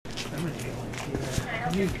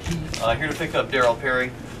Here to pick up Darryl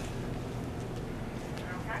Perry.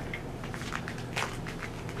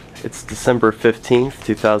 It's December 15th,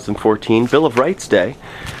 2014, Bill of Rights Day.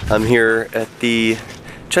 I'm here at the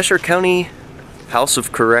Cheshire County House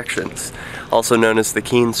of Corrections, also known as the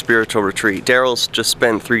Keene Spiritual Retreat. Darryl's just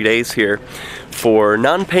spent 3 days here for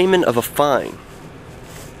non-payment of a fine.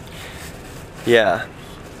 Yeah.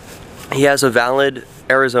 He has a valid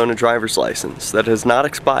Arizona driver's license that has not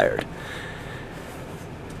expired.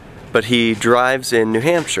 But he drives in New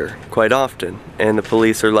Hampshire quite often, and the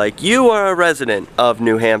police are like, "You are a resident of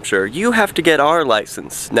New Hampshire. You have to get our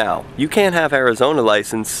license now. You can't have Arizona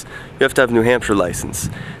license. You have to have New Hampshire license.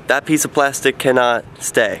 That piece of plastic cannot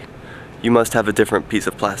stay. You must have a different piece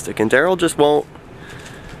of plastic." And Darryl just won't.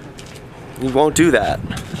 He won't do that.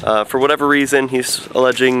 For whatever reason, he's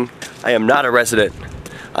alleging, "I am not a resident.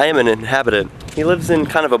 I am an inhabitant." He lives in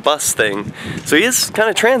kind of a bus thing, so he is kind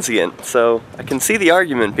of transient, so I can see the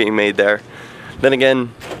argument being made there. Then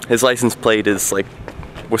again, his license plate is like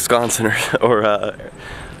Wisconsin or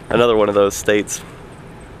another one of those states.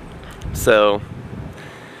 So,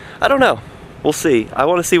 I don't know. We'll see. I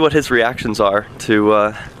want to see what his reactions are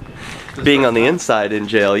to being on the inside in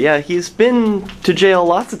jail. Yeah, he's been to jail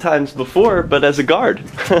lots of times before, but as a guard.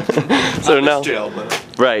 So now, jail, but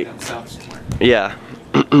right. Yeah.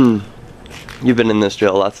 You've been in this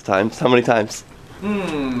jail lots of times. How many times?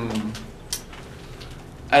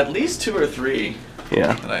 At least 2 or 3.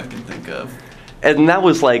 Yeah. That I can think of. And that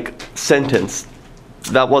was like sentenced.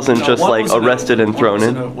 That wasn't just like arrested and thrown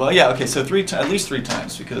in. Well, yeah. Okay. So at least 3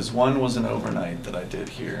 times, because one was an overnight that I did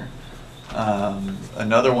here.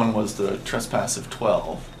 Another one was the trespass of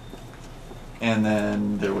 12. And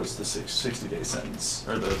then there was the 60-day sentence,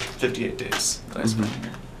 or the 58 days that I spent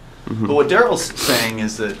here. But what Darryl's saying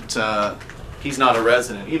is that he's not a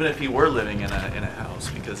resident, even if he were living in a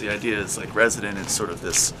house, because the idea is like resident is sort of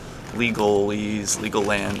this legal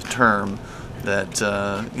land term that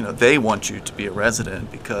they want you to be a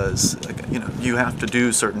resident because you have to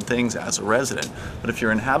do certain things as a resident. But if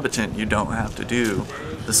you're an inhabitant, you don't have to do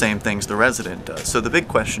the same things the resident does. So the big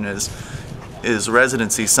question is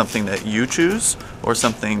residency something that you choose or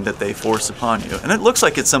something that they force upon you? And it looks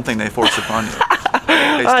like it's something they force upon you.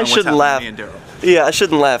 I shouldn't laugh. Yeah, I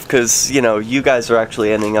shouldn't laugh because, you guys are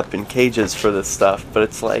actually ending up in cages for this stuff. But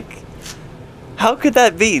it's like, how could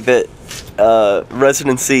that be that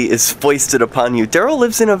residency is foisted upon you? Darryl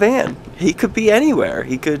lives in a van. He could be anywhere.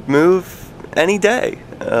 He could move any day.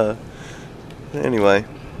 Anyway,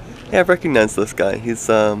 yeah, I've recognized this guy. He's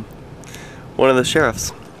one of the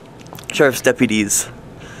sheriff's deputies,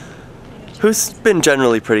 who's been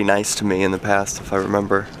generally pretty nice to me in the past, if I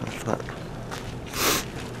remember.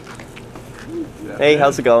 Hey,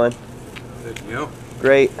 how's it going? Good, you?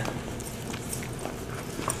 Great.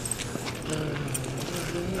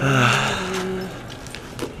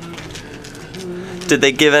 Did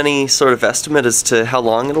they give any sort of estimate as to how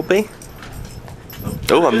long it'll be?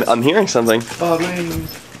 Oh, I'm hearing something. Oh, man.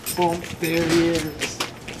 Boom, there he is.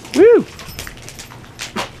 Woo!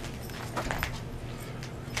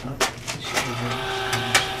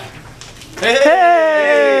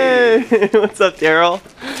 Hey! What's up, Darryl?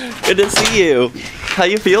 Good to see you. How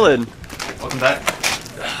you feeling? Welcome back.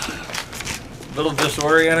 A little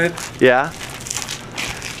disoriented. Yeah?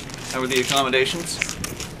 How were the accommodations?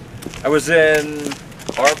 I was in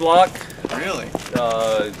our block. Really?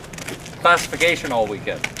 Classification all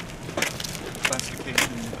weekend. Classification.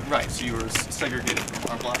 Right, so you were segregated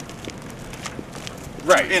from our block?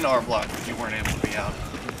 Right. In our block, but you weren't able to be out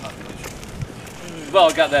in the population. Well,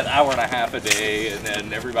 I got that hour and a half a day, and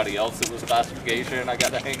then everybody else that was classification I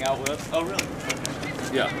got to hang out with. Oh, really?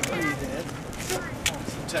 Yeah. So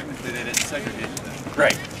technically they didn't segregate you then.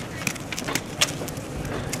 Right.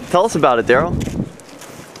 Tell us about it, Darryl.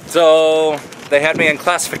 So, they had me in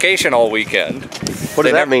classification all weekend. What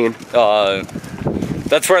does that mean?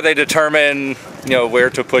 That's where they determine, where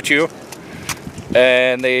to put you.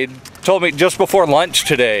 And they told me just before lunch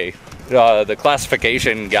today, the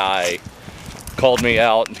classification guy called me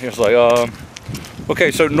out and he was like, okay,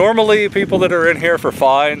 so normally people that are in here for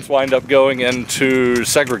fines wind up going into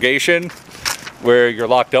segregation where you're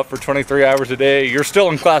locked up for 23 hours a day. You're still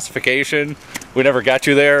in classification. We never got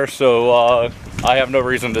you there, so I have no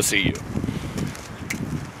reason to see you.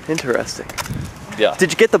 Interesting. Yeah.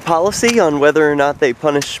 Did you get the policy on whether or not they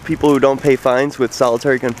punish people who don't pay fines with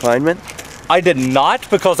solitary confinement? I did not,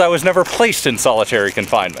 because I was never placed in solitary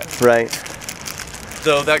confinement. Right.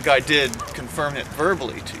 So that guy did confirm it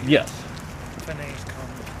verbally to you? Yes.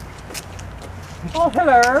 Oh,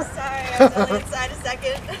 hello. Sorry, I was only inside a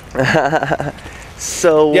second.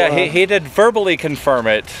 So Yeah, he did verbally confirm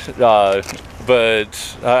it,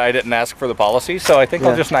 but I didn't ask for the policy, so I think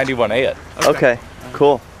I'll Yeah. just 91A it. Okay,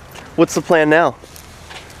 cool. What's the plan now?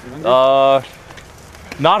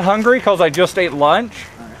 Not hungry because I just ate lunch.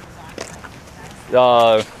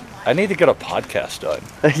 I need to get a podcast done.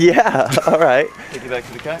 Yeah, all right. Take you back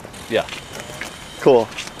to the cat. Yeah. Cool.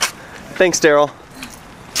 Thanks, Darryl.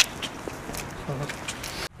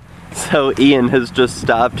 So Ian has just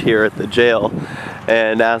stopped here at the jail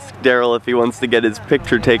and asked Darryl if he wants to get his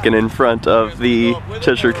picture taken in front of the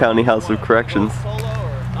Cheshire County House of Corrections.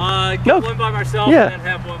 Get one by myself Yeah. and then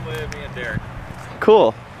have one with me and Derek.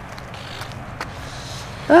 Cool.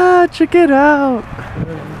 Ah, check it out.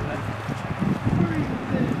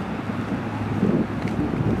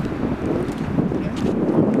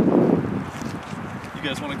 You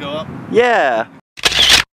guys want to go up? Yeah.